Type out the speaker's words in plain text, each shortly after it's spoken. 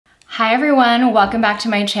Hi everyone, welcome back to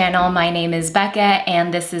my channel. My name is Becca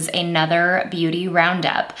and this is another beauty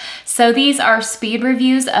roundup. So these are speed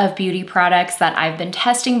reviews of beauty products that I've been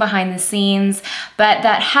testing behind the scenes, but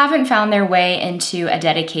that haven't found their way into a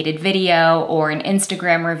dedicated video or an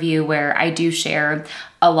Instagram review where I do share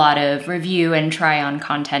a lot of review and try on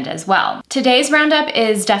content as well. Today's roundup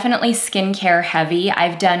is definitely skincare heavy.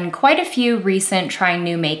 I've done quite a few recent trying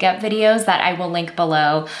new makeup videos that I will link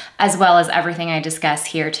below, as well as everything I discuss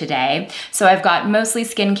here today. So I've got mostly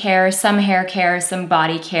skincare, some hair care, some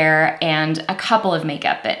body care, and a couple of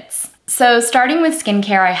makeup bits. So starting with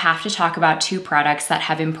skincare, I have to talk about two products that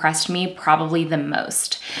have impressed me probably the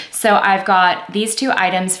most. So I've got these two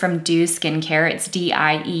items from Deux Skincare. It's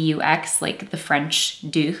D-I-E-U-X, like the French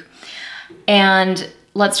Deux. And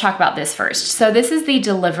let's talk about this first. So this is the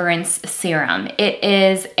Deliverance Serum. It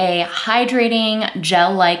is a hydrating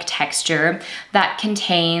gel-like texture that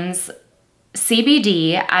contains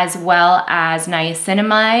CBD as well as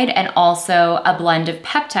niacinamide and also a blend of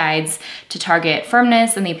peptides to target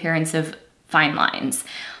firmness and the appearance of fine lines.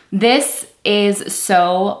 This is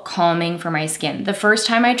so calming for my skin. The first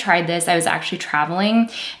time I tried this, I was actually traveling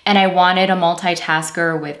and I wanted a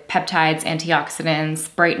multitasker with peptides, antioxidants,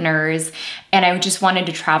 brighteners, and I just wanted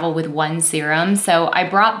to travel with one serum. So I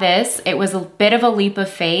brought this. It was a bit of a leap of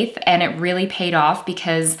faith and it really paid off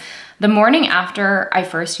because the morning after I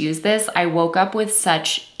first used this, I woke up with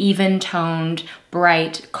such even-toned,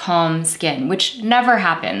 bright, calm skin, which never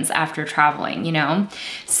happens after traveling, you know?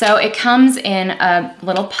 So it comes in a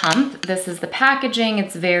little pump. This is the packaging.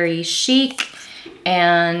 It's very chic,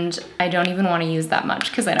 and I don't even want to use that much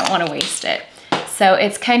because I don't want to waste it. So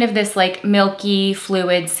it's kind of this like milky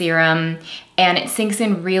fluid serum, and it sinks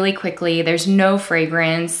in really quickly. There's no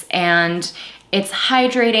fragrance, and it's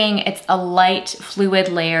hydrating, it's a light fluid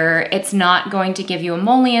layer. It's not going to give you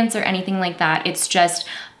emollients or anything like that. It's just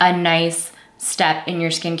a nice step in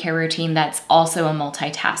your skincare routine that's also a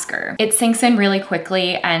multitasker. It sinks in really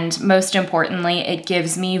quickly, and most importantly, it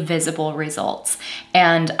gives me visible results.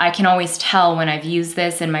 And I can always tell when I've used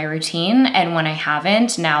this in my routine and when I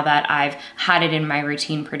haven't, now that I've had it in my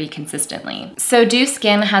routine pretty consistently. So Deux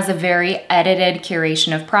Skin has a very edited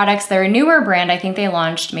curation of products. They're a newer brand. I think they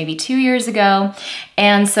launched maybe 2 years ago.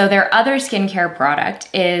 And so their other skincare product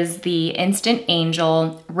is the Instant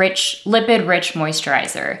Angel Lipid Rich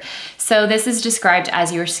Moisturizer. So this is described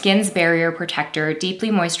as your skin's barrier protector. Deeply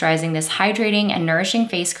moisturizing, this hydrating and nourishing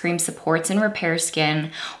face cream supports and repairs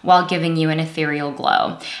skin while giving you an ethereal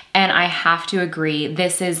glow. And I have to agree,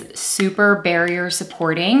 this is super barrier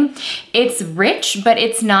supporting. It's rich, but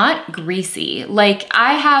it's not greasy. Like,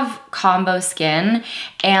 I have combo skin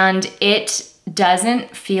and it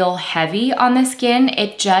doesn't feel heavy on the skin.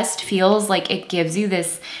 It just feels like it gives you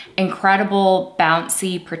this incredible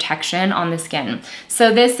bouncy protection on the skin.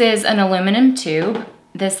 So this is an aluminum tube.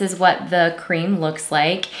 This is what the cream looks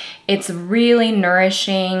like. It's really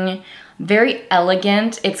nourishing, very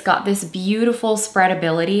elegant. It's got this beautiful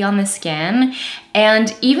spreadability on the skin.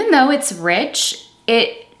 And even though it's rich,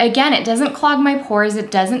 it doesn't clog my pores.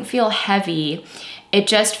 It doesn't feel heavy. It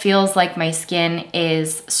just feels like my skin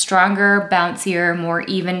is stronger, bouncier, more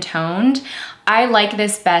even toned. I like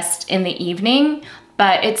this best in the evening,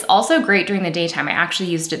 but it's also great during the daytime. I actually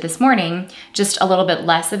used it this morning, just a little bit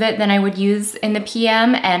less of it than I would use in the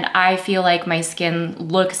PM, and I feel like my skin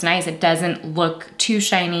looks nice. It doesn't look too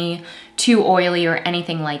shiny, too oily, or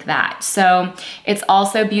anything like that. So it's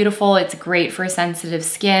also beautiful. It's great for sensitive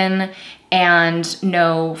skin and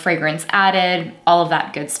no fragrance added, all of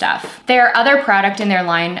that good stuff. Their other product in their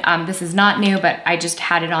line, this is not new, but I just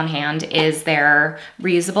had it on hand, is their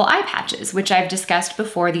reusable eye patches, which I've discussed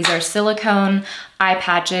before. These are silicone eye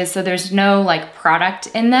patches, so there's no like product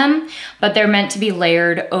in them, but they're meant to be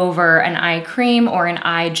layered over an eye cream or an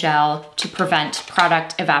eye gel to prevent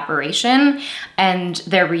product evaporation, and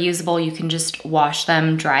they're reusable. You can just wash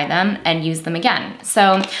them, dry them, and use them again.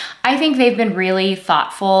 So I think they've been really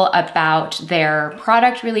thoughtful about their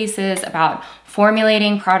product releases, about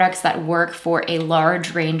formulating products that work for a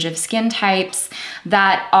large range of skin types,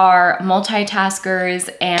 that are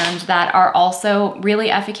multitaskers, and that are also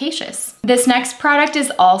really efficacious. This next product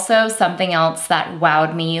is also something else that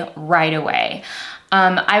wowed me right away.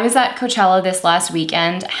 I was at Coachella this last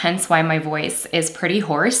weekend, hence why my voice is pretty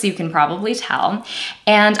hoarse, you can probably tell.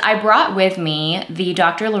 And I brought with me the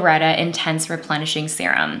Dr. Loretta Intense Replenishing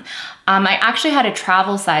Serum. I actually had a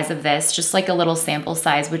travel size of this, just like a little sample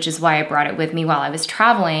size, which is why I brought it with me while I was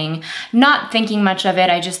traveling. Not thinking much of it,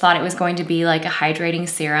 I just thought it was going to be like a hydrating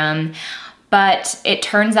serum. But it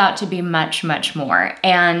turns out to be much, much more.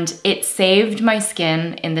 And it saved my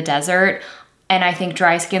skin in the desert And I think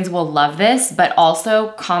dry skins will love this, but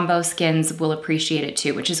also combo skins will appreciate it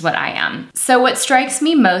too, which is what I am. So what strikes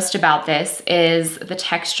me most about this is the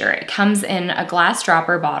texture. It comes in a glass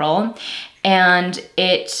dropper bottle, and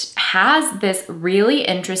it has this really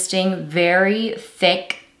interesting, very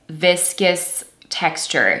thick, viscous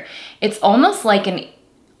texture. It's almost like an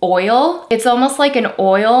oil. It's almost like an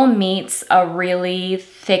oil meets a really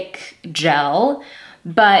thick gel,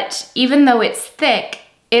 but even though it's thick,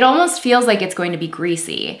 it almost feels like it's going to be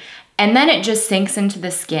greasy. And then it just sinks into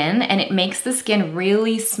the skin, and it makes the skin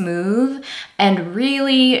really smooth and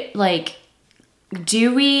really like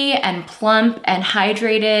dewy and plump and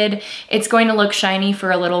hydrated. It's going to look shiny for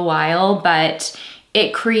a little while, but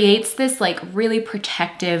it creates this like really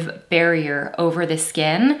protective barrier over the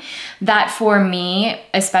skin that for me,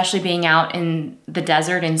 especially being out in the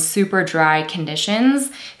desert in super dry conditions,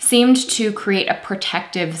 seemed to create a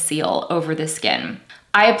protective seal over the skin.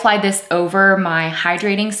 I applied this over my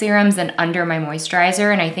hydrating serums and under my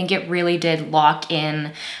moisturizer, and I think it really did lock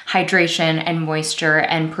in hydration and moisture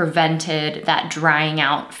and prevented that drying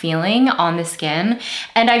out feeling on the skin.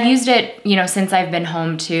 And I've used it, you know, since I've been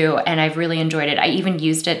home too, and I've really enjoyed it. I even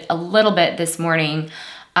used it a little bit this morning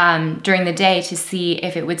during the day to see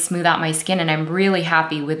if it would smooth out my skin, and I'm really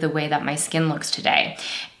happy with the way that my skin looks today.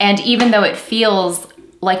 And even though it feels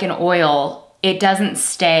like an oil, it doesn't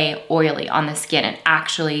stay oily on the skin. It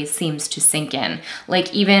actually seems to sink in.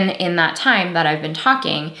 Like even in that time that I've been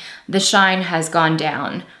talking, the shine has gone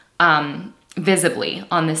down visibly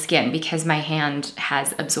on the skin because my hand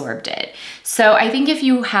has absorbed it. So I think if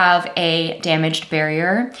you have a damaged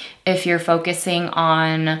barrier, if you're focusing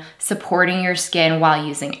on supporting your skin while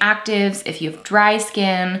using actives, if you have dry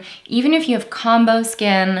skin, even if you have combo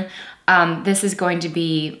skin, this is going to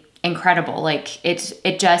be incredible. Like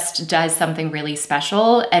it just does something really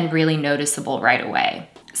special and really noticeable right away.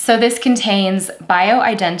 So this contains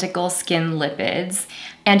bioidentical skin lipids,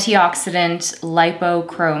 antioxidant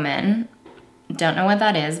lipochromin, don't know what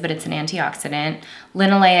that is, but it's an antioxidant,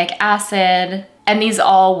 linoleic acid, and these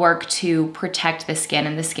all work to protect the skin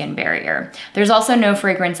and the skin barrier. There's also no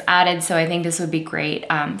fragrance added, so I think this would be great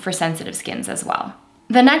for sensitive skins as well.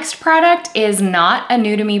 The next product is not a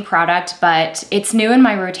new to me product, but it's new in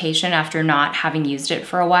my rotation after not having used it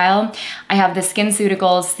for a while. I have the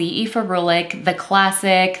SkinCeuticals CE Ferulic, the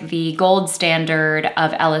classic, the gold standard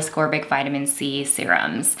of L-ascorbic vitamin C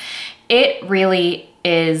serums. It really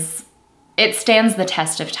is, it stands the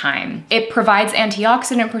test of time. It provides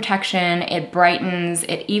antioxidant protection, it brightens,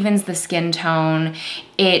 it evens the skin tone,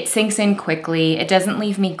 it sinks in quickly, it doesn't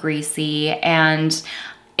leave me greasy, and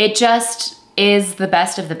it just is the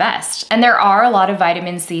best of the best. And there are a lot of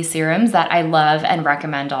vitamin C serums that I love and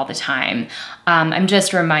recommend all the time. I'm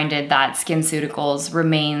just reminded that SkinCeuticals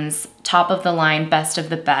remains top of the line, best of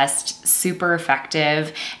the best, super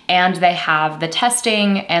effective, and they have the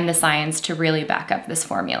testing and the science to really back up this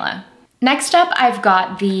formula. Next up, I've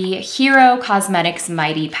got the Hero Cosmetics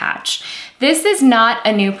Mighty Patch. This is not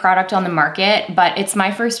a new product on the market, but it's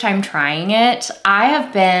my first time trying it. I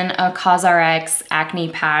have been a CosRx acne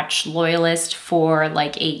patch loyalist for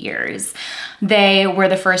like 8 years. They were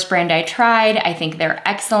the first brand I tried. I think they're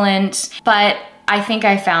excellent, but I think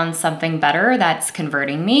I found something better that's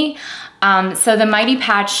converting me. So the Mighty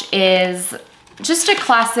Patch is just a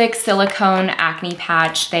classic silicone acne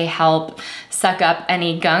patch. They help suck up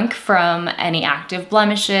any gunk from any active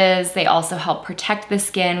blemishes. They also help protect the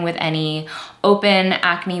skin with any open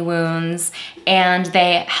acne wounds, and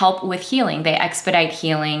they help with healing. They expedite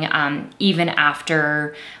healing even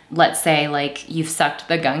after, let's say, like you've sucked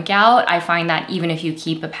the gunk out. I find that even if you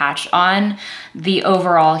keep a patch on, the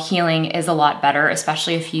overall healing is a lot better,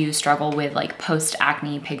 especially if you struggle with like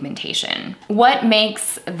post-acne pigmentation. What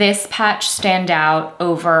makes this patch stand out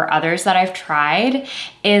over others that I've tried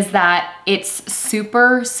is that it's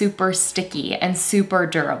super, super sticky and super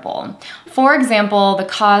durable. For example, the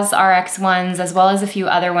CosRx ones, as well as a few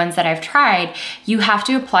other ones that I've tried, you have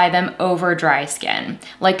to apply them over dry skin.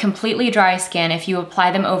 Like completely dry skin, if you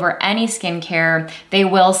apply them over any skincare, they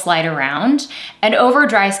will slide around. And over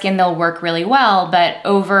dry skin, they'll work really well, but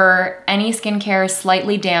over any skincare,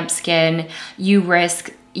 slightly damp skin, you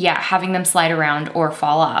risk, having them slide around or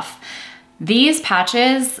fall off. These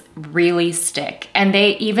patches really stick, and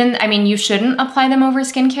they even, I mean, you shouldn't apply them over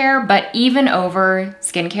skincare, but even over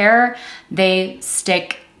skincare, they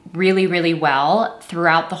stick really, really well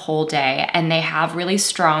throughout the whole day, and they have really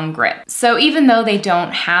strong grip. So even though they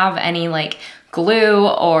don't have any like glue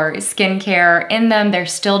or skincare in them. They're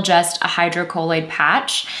still just a hydrocolloid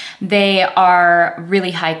patch. They are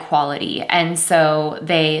really high quality, and so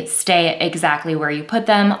they stay exactly where you put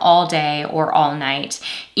them all day or all night,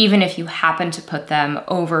 even if you happen to put them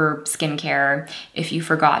over skincare if you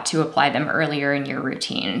forgot to apply them earlier in your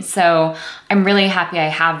routine. So I'm really happy I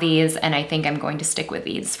have these, and I think I'm going to stick with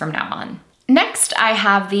these from now on. Next, I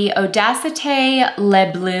have the Audacité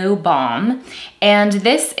Le Bleu Balm, and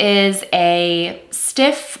this is a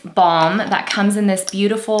stiff balm that comes in this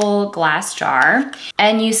beautiful glass jar,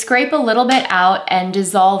 and you scrape a little bit out and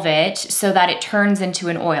dissolve it so that it turns into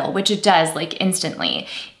an oil, which it does like instantly.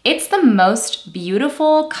 It's the most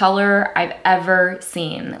beautiful color I've ever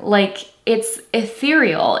seen. Like, it's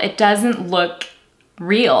ethereal. It doesn't look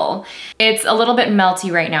real. It's a little bit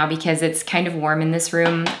melty right now because it's kind of warm in this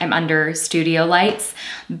room. I'm under studio lights,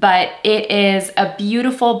 but it is a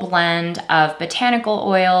beautiful blend of botanical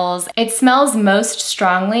oils. It smells most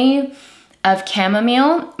strongly of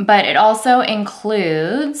chamomile, but it also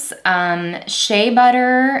includes shea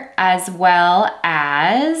butter as well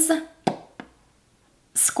as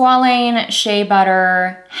squalane, shea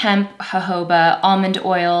butter, hemp, jojoba, almond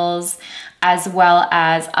oils, as well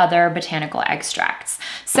as other botanical extracts.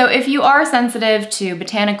 So if you are sensitive to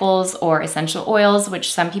botanicals or essential oils,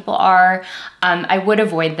 which some people are, I would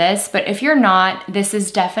avoid this, but if you're not, this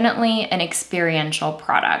is definitely an experiential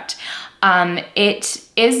product. It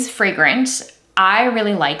is fragrant. I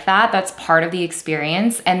really like that. That's part of the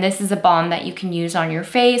experience. And this is a balm that you can use on your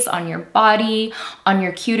face, on your body, on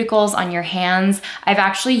your cuticles, on your hands. I've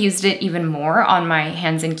actually used it even more on my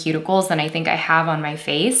hands and cuticles than I think I have on my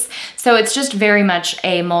face. So it's just very much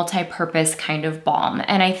a multi-purpose kind of balm.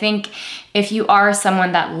 And I think if you are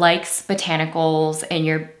someone that likes botanicals in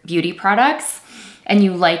your beauty products and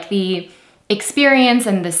you like the experience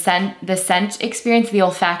and the scent experience, the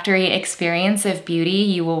olfactory experience of beauty,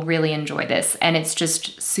 you will really enjoy this. And it's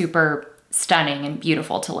just super stunning and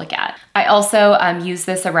beautiful to look at. I also use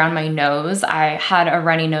this around my nose. I had a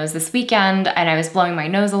runny nose this weekend and I was blowing my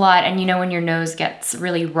nose a lot. And you know when your nose gets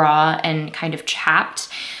really raw and kind of chapped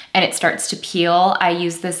and it starts to peel, I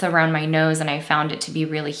use this around my nose and I found it to be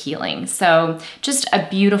really healing. So just a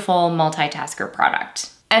beautiful multitasker product.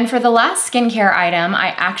 And for the last skincare item,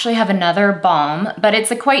 I actually have another balm, but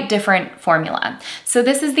it's a quite different formula. So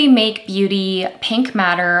this is the Make Beauty Pink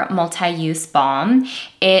Matter Multi-Use Balm.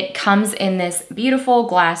 It comes in this beautiful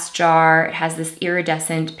glass jar. It has this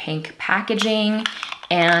iridescent pink packaging,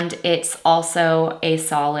 and it's also a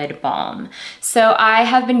solid balm. So I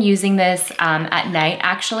have been using this at night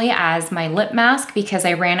actually as my lip mask because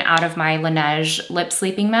I ran out of my Laneige lip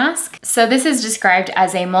sleeping mask. So this is described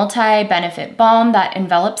as a multi-benefit balm that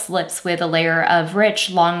envelops lips with a layer of rich,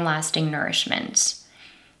 long-lasting nourishment.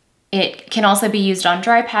 It can also be used on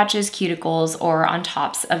dry patches, cuticles, or on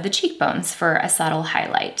tops of the cheekbones for a subtle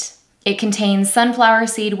highlight. It contains sunflower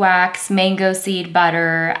seed wax, mango seed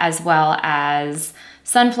butter, as well as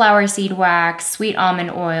sunflower seed wax, sweet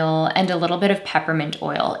almond oil, and a little bit of peppermint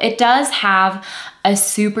oil. It does have a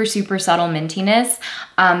super, super subtle mintiness,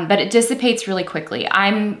 but it dissipates really quickly.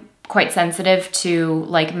 I'm quite sensitive to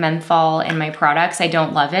like menthol in my products. I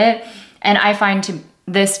don't love it. And I find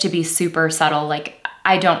this to be super subtle. Like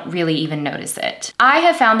I don't really even notice it. I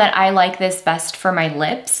have found that I like this best for my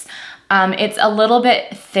lips. It's a little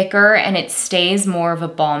bit thicker and it stays more of a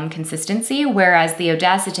balm consistency, whereas the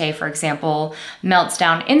Audacité, for example, melts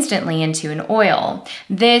down instantly into an oil.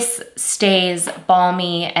 This stays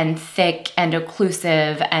balmy and thick and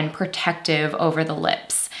occlusive and protective over the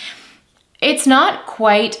lips. It's not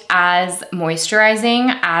quite as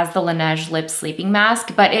moisturizing as the Laneige Lip Sleeping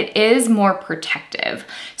Mask, but it is more protective.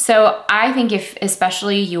 So I think if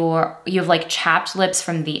especially you have like chapped lips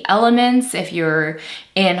from the elements, if you're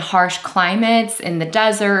in harsh climates, in the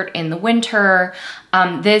desert, in the winter,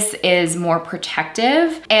 this is more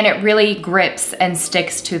protective and it really grips and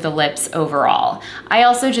sticks to the lips overall. I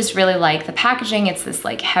also just really like the packaging. It's this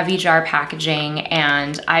like heavy jar packaging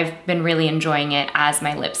and I've been really enjoying it as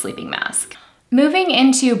my lip sleeping mask. Moving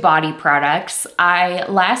into body products, I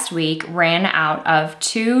last week ran out of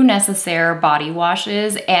 2 Necessaire body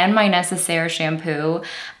washes and my Necessaire shampoo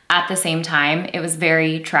at the same time. It was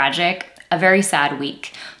very tragic, a very sad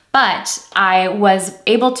week. But I was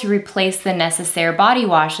able to replace the Necessaire body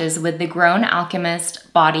washes with the Grown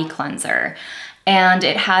Alchemist Body Cleanser. And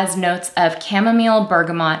it has notes of chamomile,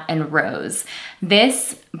 bergamot, and rose.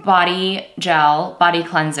 This body gel, body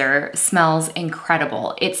cleanser, smells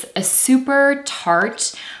incredible. It's a super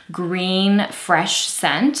tart, green, fresh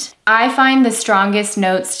scent. I find the strongest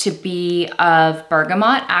notes to be of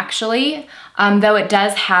bergamot, actually. Though it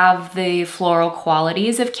does have the floral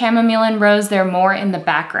qualities of chamomile and rose, they're more in the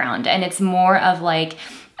background, and it's more of like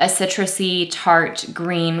a citrusy, tart,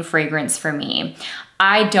 green fragrance for me.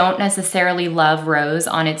 I don't necessarily love rose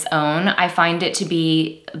on its own. I find it to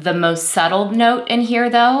be the most subtle note in here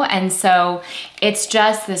though, and so it's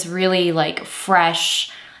just this really like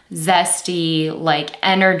fresh, zesty, like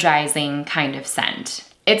energizing kind of scent.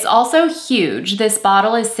 It's also huge. This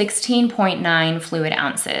bottle is 16.9 fluid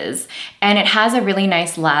ounces, and it has a really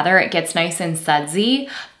nice lather. It gets nice and sudsy,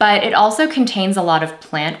 but it also contains a lot of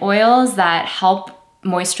plant oils that help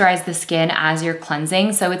moisturize the skin as you're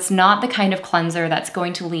cleansing. So it's not the kind of cleanser that's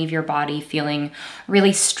going to leave your body feeling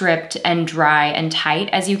really stripped and dry and tight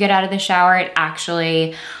as you get out of the shower. It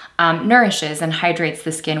actually nourishes and hydrates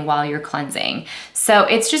the skin while you're cleansing. So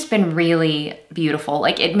it's just been really beautiful.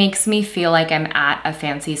 Like, it makes me feel like I'm at a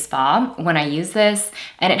fancy spa when I use this,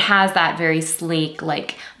 and it has that very sleek,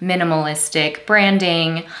 like minimalistic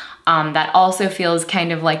branding that also feels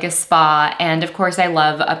kind of like a spa. And of course I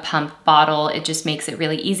love a pump bottle. It just makes it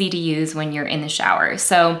really easy to use when you're in the shower.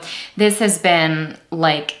 So this has been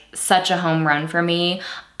like such a home run for me.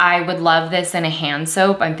 I would love this in a hand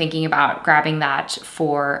soap. I'm thinking about grabbing that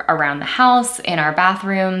for around the house, in our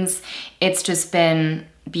bathrooms. It's just been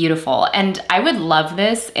beautiful. And I would love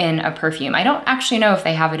this in a perfume. I don't actually know if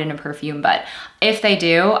they have it in a perfume, but if they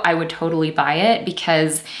do, I would totally buy it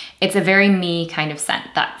because it's a very me kind of scent.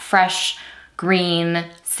 That fresh, green,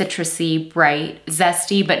 citrusy, bright,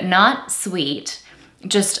 zesty, but not sweet,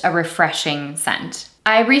 just a refreshing scent.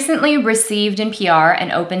 I recently received in PR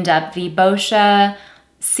and opened up the Boscia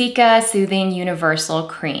Cica Soothing Universal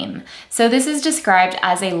Cream. So this is described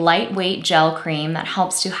as a lightweight gel cream that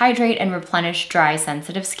helps to hydrate and replenish dry,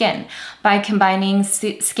 sensitive skin. By combining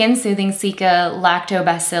skin-soothing Cica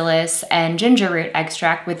lactobacillus and ginger root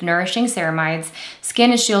extract with nourishing ceramides,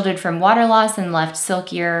 skin is shielded from water loss and left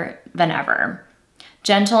silkier than ever.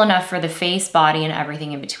 Gentle enough for the face, body, and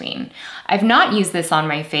everything in between. I've not used this on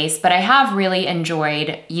my face, but I have really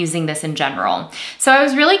enjoyed using this in general. So I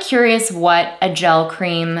was really curious what a gel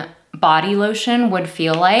cream body lotion would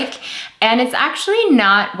feel like, and it's actually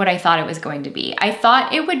not what I thought it was going to be. I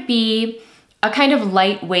thought it would be a kind of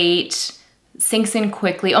lightweight, sinks in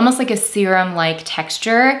quickly, almost like a serum-like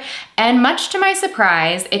texture, and much to my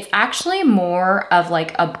surprise, it's actually more of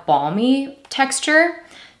like a balmy texture.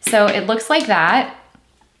 So it looks like that.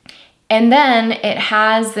 And then it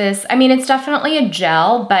has this, I mean, it's definitely a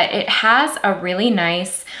gel, but it has a really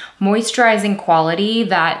nice moisturizing quality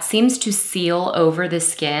that seems to seal over the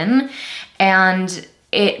skin. And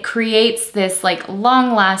it creates this like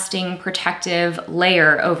long-lasting protective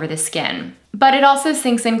layer over the skin. But it also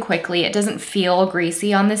sinks in quickly. It doesn't feel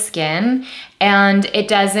greasy on the skin, and it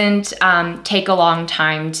doesn't take a long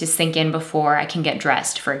time to sink in before I can get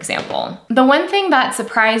dressed, for example. The one thing that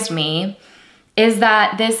surprised me is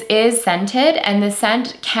that this is scented, and the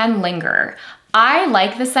scent can linger. I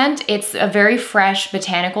like the scent. It's a very fresh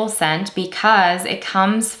botanical scent because it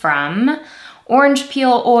comes from orange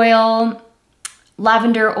peel oil,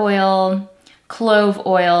 lavender oil, clove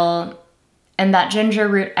oil, and that ginger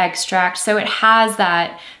root extract. So it has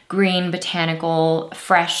that green botanical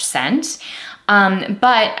fresh scent. But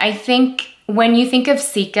I think when you think of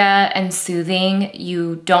Cica and soothing,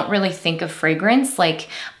 you don't really think of fragrance. Like,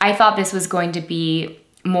 I thought this was going to be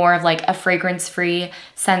more of like a fragrance-free,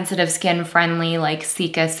 sensitive skin friendly, like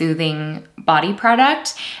Cica soothing body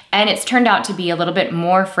product. And it's turned out to be a little bit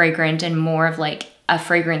more fragrant and more of like a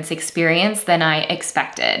fragrance experience than I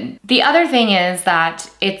expected. The other thing is that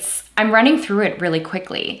I'm running through it really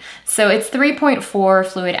quickly. So it's 3.4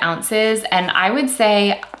 fluid ounces, and I would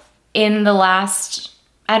say in the last,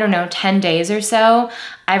 I don't know, 10 days or so,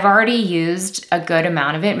 I've already used a good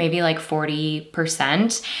amount of it, maybe like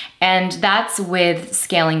 40%. And that's with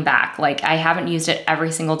scaling back. Like, I haven't used it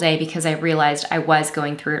every single day because I realized I was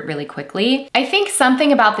going through it really quickly. I think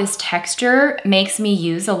something about this texture makes me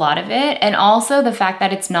use a lot of it, and also the fact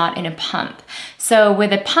that it's not in a pump. So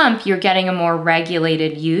with a pump, you're getting a more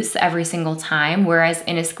regulated use every single time, whereas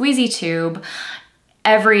in a squeezy tube,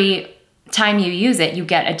 every time you use it, you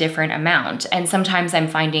get a different amount. And sometimes I'm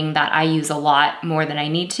finding that I use a lot more than I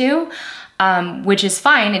need to, which is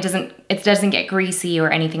fine. It doesn't get greasy or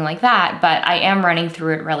anything like that, but I am running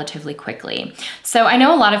through it relatively quickly. So I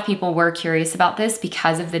know a lot of people were curious about this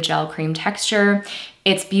because of the gel cream texture.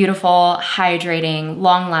 It's beautiful, hydrating,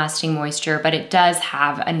 long-lasting moisture, but it does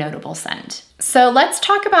have a notable scent. So let's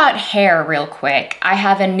talk about hair real quick. I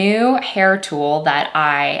have a new hair tool that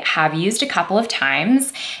I have used a couple of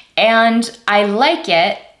times, and I like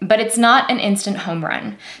it, but it's not an instant home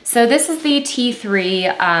run. So this is the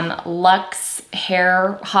T3 Luxe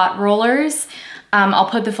hair hot rollers. I'll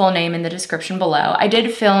put the full name in the description below. I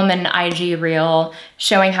did film an IG reel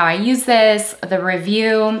showing how I use this, the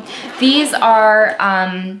review. These are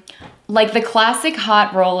like the classic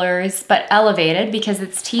hot rollers, but elevated because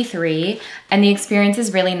it's T3, and the experience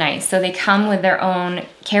is really nice. So they come with their own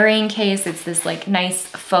carrying case. It's this like nice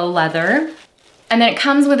faux leather. And then it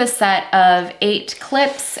comes with a set of 8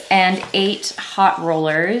 clips and 8 hot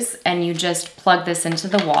rollers, and you just plug this into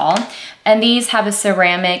the wall. And these have a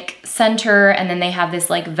ceramic center, and then they have this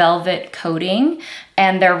like velvet coating,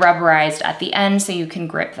 and they're rubberized at the end so you can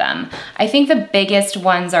grip them. I think the biggest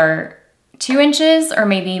ones are 2 inches or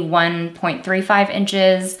maybe 1.35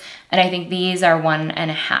 inches. And I think these are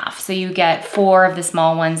 1.5. So you get 4 of the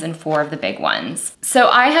small ones and 4 of the big ones. So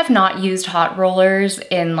I have not used hot rollers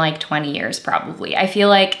in like 20 years probably. I feel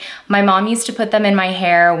like my mom used to put them in my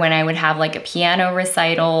hair when I would have like a piano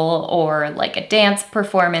recital or like a dance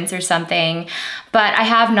performance or something. But I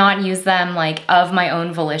have not used them like of my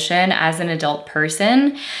own volition as an adult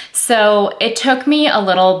person. So it took me a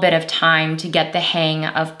little bit of time to get the hang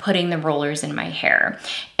of putting the rollers in my hair.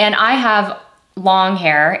 And I have long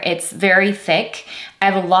hair. It's very thick. I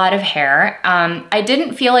have a lot of hair. I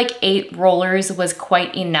didn't feel like 8 rollers was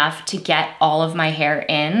quite enough to get all of my hair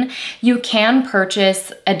in. You can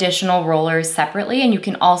purchase additional rollers separately, and you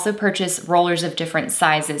can also purchase rollers of different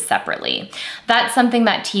sizes separately. That's something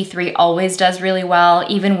that T3 always does really well.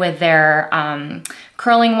 Even with their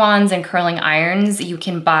curling wands and curling irons, you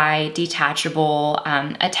can buy detachable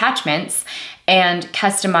attachments and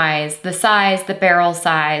customize the size, the barrel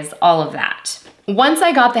size, all of that. Once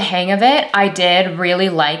I got the hang of it, I did really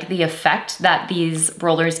like the effect that these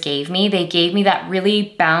rollers gave me. They gave me that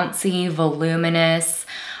really bouncy, voluminous,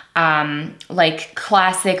 like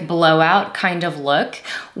classic blowout kind of look,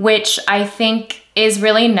 which I think is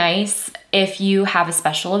really nice if you have a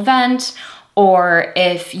special event or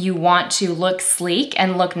if you want to look sleek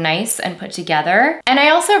and look nice and put together. And I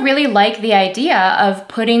also really like the idea of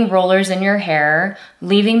putting rollers in your hair,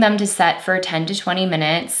 leaving them to set for 10 to 20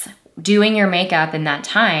 minutes, doing your makeup in that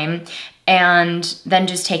time, and then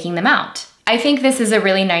just taking them out. I think this is a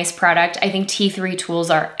really nice product. I think T3 tools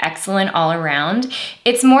are excellent all around.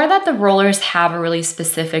 It's more that the rollers have a really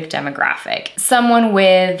specific demographic. Someone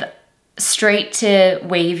with straight to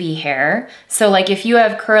wavy hair. So like if you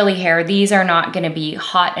have curly hair, these are not gonna be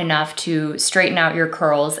hot enough to straighten out your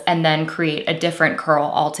curls and then create a different curl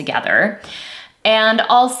altogether. And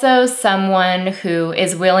also someone who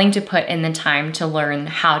is willing to put in the time to learn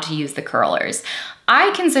how to use the curlers.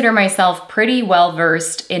 I consider myself pretty well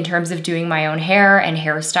versed in terms of doing my own hair and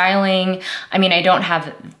hairstyling. I mean, I don't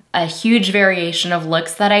have a huge variation of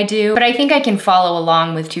looks that I do, but I think I can follow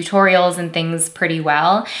along with tutorials and things pretty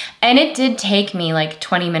well. And it did take me like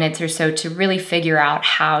 20 minutes or so to really figure out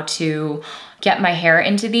how to get my hair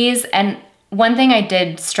into these. And one thing I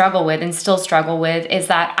did struggle with and still struggle with is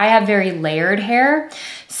that I have very layered hair.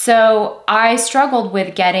 So I struggled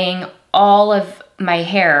with getting all of my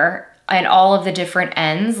hair and all of the different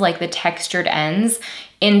ends, like the textured ends,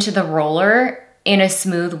 into the roller in a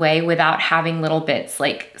smooth way without having little bits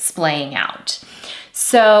like splaying out.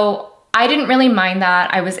 So I didn't really mind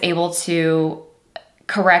that. I was able to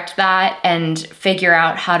correct that and figure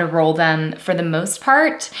out how to roll them for the most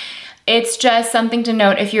part. It's just something to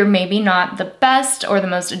note if you're maybe not the best or the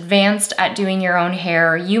most advanced at doing your own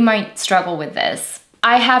hair, you might struggle with this.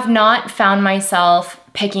 I have not found myself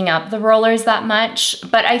picking up the rollers that much,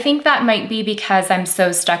 but I think that might be because I'm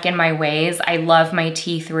so stuck in my ways. I love my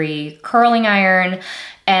T3 curling iron,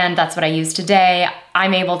 and that's what I use today.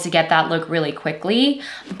 I'm able to get that look really quickly,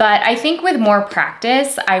 but I think with more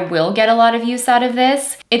practice, I will get a lot of use out of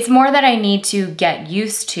this. It's more that I need to get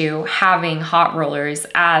used to having hot rollers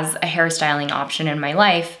as a hairstyling option in my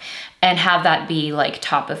life and have that be like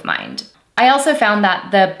top of mind. I also found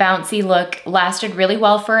that the bouncy look lasted really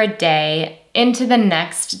well for a day into the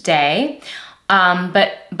next day.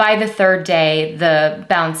 But by the 3rd day, the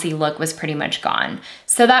bouncy look was pretty much gone.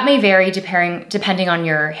 So that may vary depending on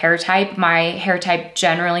your hair type. My hair type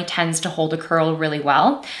generally tends to hold a curl really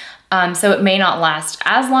well. So it may not last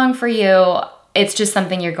as long for you. It's just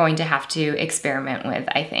something you're going to have to experiment with,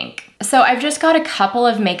 I think. So I've just got a couple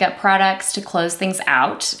of makeup products to close things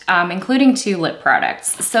out, including 2 lip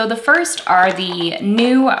products. So the first are the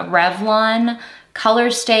new Revlon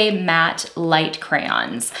Color Stay Matte Light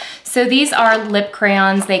Crayons. So these are lip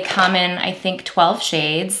crayons. They come in, I think, 12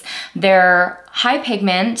 shades. They're high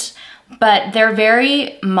pigment, but they're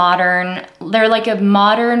very modern. They're like a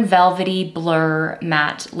modern velvety blur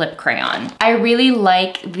matte lip crayon. I really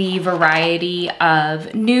like the variety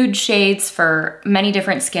of nude shades for many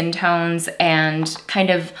different skin tones and kind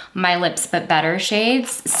of my lips but better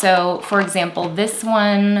shades. So for example, this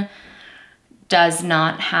one does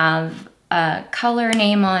not have a color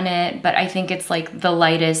name on it, but I think it's like the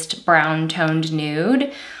lightest brown toned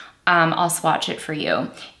nude. I'll swatch it for you.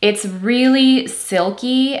 It's really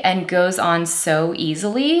silky and goes on so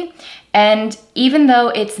easily. And even though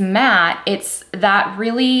it's matte, it's that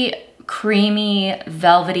really creamy,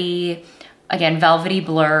 velvety, again, velvety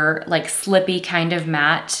blur, like slippy kind of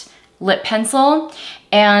matte lip pencil.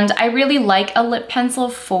 And I really like a lip pencil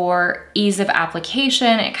for ease of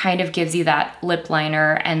application. It kind of gives you that lip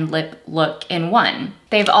liner and lip look in one.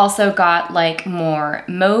 They've also got like more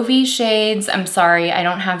mauvey shades. I'm sorry, I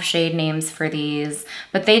don't have shade names for these,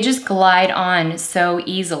 but they just glide on so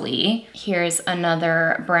easily. Here's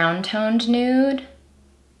another brown toned nude.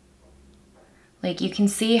 Like you can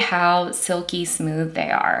see how silky smooth they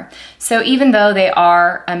are. So even though they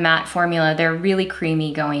are a matte formula, they're really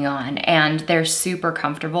creamy going on and they're super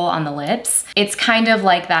comfortable on the lips. It's kind of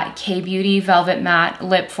like that K-Beauty Velvet Matte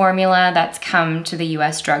lip formula that's come to the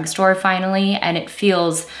US drugstore finally, and it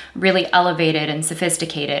feels really elevated and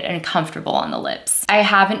sophisticated and comfortable on the lips. I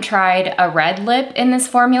haven't tried a red lip in this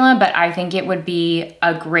formula, but I think it would be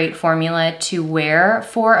a great formula to wear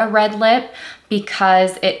for a red lip,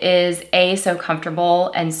 because it is so comfortable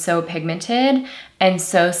and so pigmented and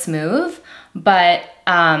so smooth, but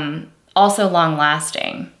also long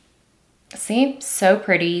lasting. See, so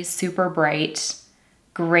pretty, super bright,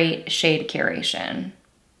 great shade curation.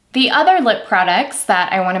 The other lip products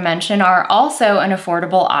that I want to mention are also an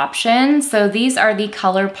affordable option. So these are the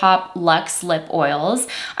ColourPop Luxe Lip Oils.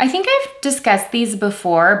 I think I've discussed these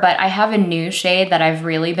before, but I have a new shade that I've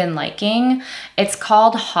really been liking. It's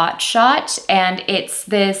called Hot Shot, and it's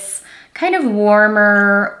this kind of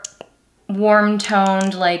warmer,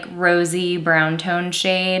 warm-toned, like rosy brown tone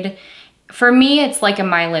shade. For me, it's like a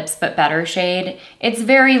My Lips But Better shade. It's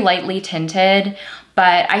very lightly tinted,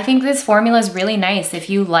 but I think this formula is really nice if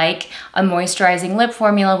you like a moisturizing lip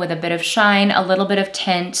formula with a bit of shine, a little bit of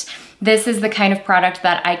tint. This is the kind of product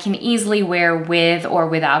that I can easily wear with or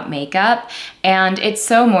without makeup. And it's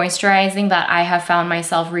so moisturizing that I have found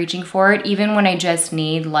myself reaching for it even when I just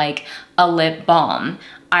need like a lip balm.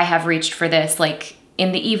 I have reached for this like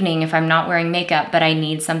in the evening if I'm not wearing makeup, but I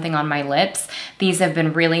need something on my lips. These have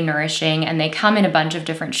been really nourishing and they come in a bunch of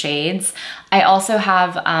different shades. I also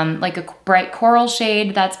have like a bright coral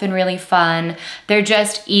shade that's been really fun. They're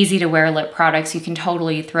just easy to wear lip products. You can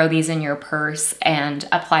totally throw these in your purse and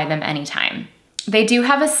apply them anytime. They do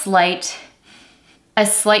have a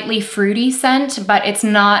slightly fruity scent, but it's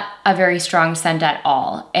not a very strong scent at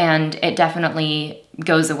all. And it definitely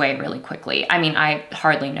goes away really quickly. I mean, I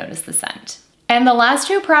hardly notice the scent. And the last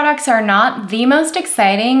two products are not the most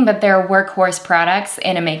exciting, but they're workhorse products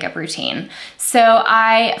in a makeup routine. So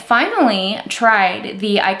I finally tried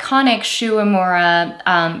the iconic Shu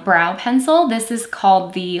Uemura brow pencil. This is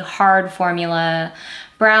called the Hard Formula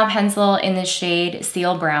brow pencil in the shade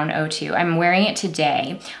Seal Brown 02. I'm wearing it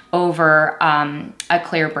today over a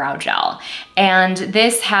clear brow gel. And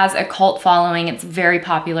this has a cult following. It's very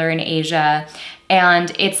popular in Asia.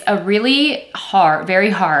 And it's a really hard, very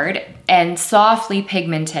hard and softly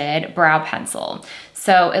pigmented brow pencil.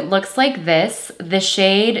 So it looks like this. The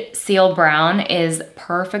shade Seal Brown is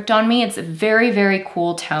perfect on me. It's very, very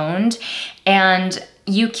cool toned. And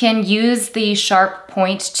you can use the sharp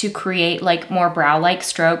point to create like more brow-like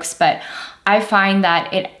strokes, but I find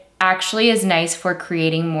that it actually is nice for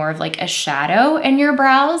creating more of like a shadow in your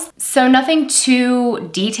brows. So nothing too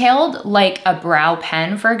detailed like a brow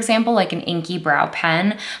pen, for example, like an inky brow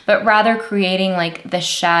pen, but rather creating like the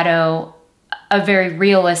shadow, a very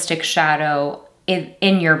realistic shadow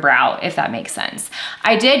in your brow, if that makes sense.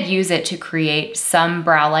 I did use it to create some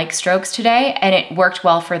brow-like strokes today and it worked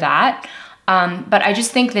well for that. But I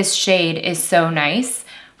just think this shade is so nice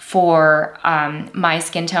for my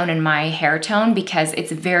skin tone and my hair tone because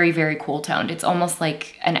it's very, very cool toned. It's almost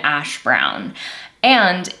like an ash brown.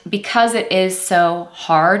 And because it is so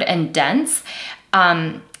hard and dense,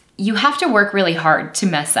 you have to work really hard to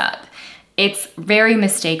mess up. It's very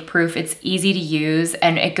mistake proof, it's easy to use,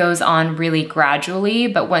 and it goes on really gradually,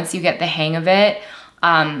 but once you get the hang of it,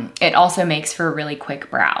 it also makes for a really quick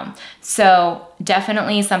brow. So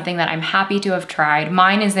definitely something that I'm happy to have tried.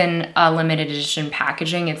 Mine is in a limited edition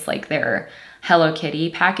packaging. It's like their Hello Kitty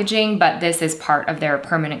packaging, but this is part of their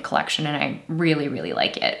permanent collection and I really, really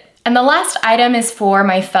like it. And the last item is for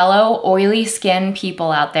my fellow oily skin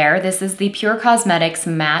people out there. This is the Pure Cosmetics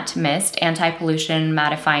Matte Mist Anti-Pollution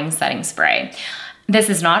Mattifying Setting Spray. This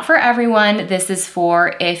is not for everyone. This is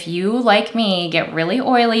for if you, like me, get really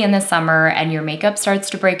oily in the summer and your makeup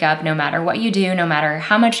starts to break up no matter what you do, no matter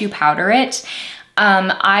how much you powder it.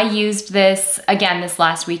 I used this, again, this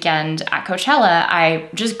last weekend at Coachella. I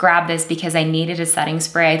just grabbed this because I needed a setting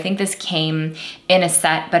spray. I think this came in a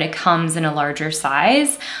set, but it comes in a larger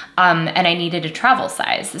size, and I needed a travel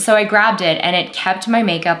size. So I grabbed it and it kept my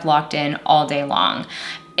makeup locked in all day long.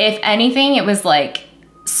 If anything, it was like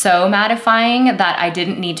so mattifying that I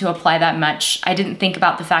didn't need to apply that much. I didn't think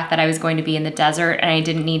about the fact that I was going to be in the desert and I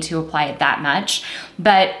didn't need to apply it that much.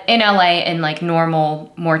 But in LA, in like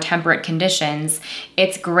normal, more temperate conditions,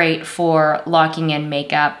 it's great for locking in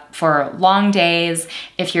makeup for long days.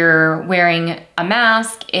 If you're wearing a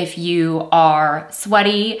mask, if you are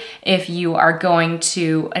sweaty, if you are going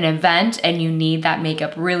to an event and you need that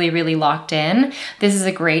makeup really, really locked in, this is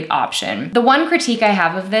a great option. The one critique I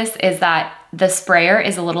have of this is that the sprayer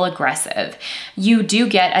is a little aggressive. You do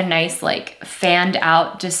get a nice like fanned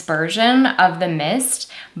out dispersion of the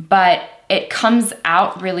mist, but it comes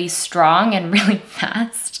out really strong and really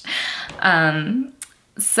fast.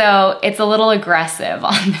 So it's a little aggressive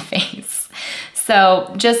on the face.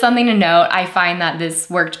 So just something to note, I find that this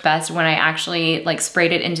worked best when I actually like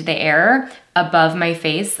sprayed it into the air above my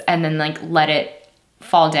face and then like let it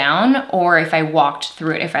fall down, or if I walked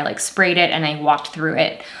through it, if I like sprayed it and I walked through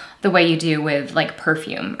it the way you do with like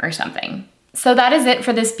perfume or something. So that is it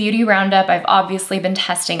for this beauty roundup. I've obviously been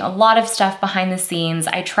testing a lot of stuff behind the scenes.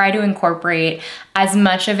 I try to incorporate as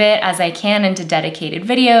much of it as I can into dedicated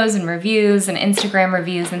videos and reviews and Instagram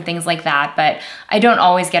reviews and things like that, but I don't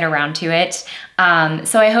always get around to it.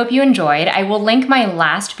 So I hope you enjoyed. I will link my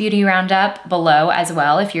last beauty roundup below as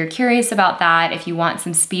well if you're curious about that, if you want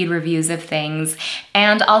some speed reviews of things,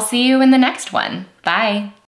 and I'll see you in the next one. Bye.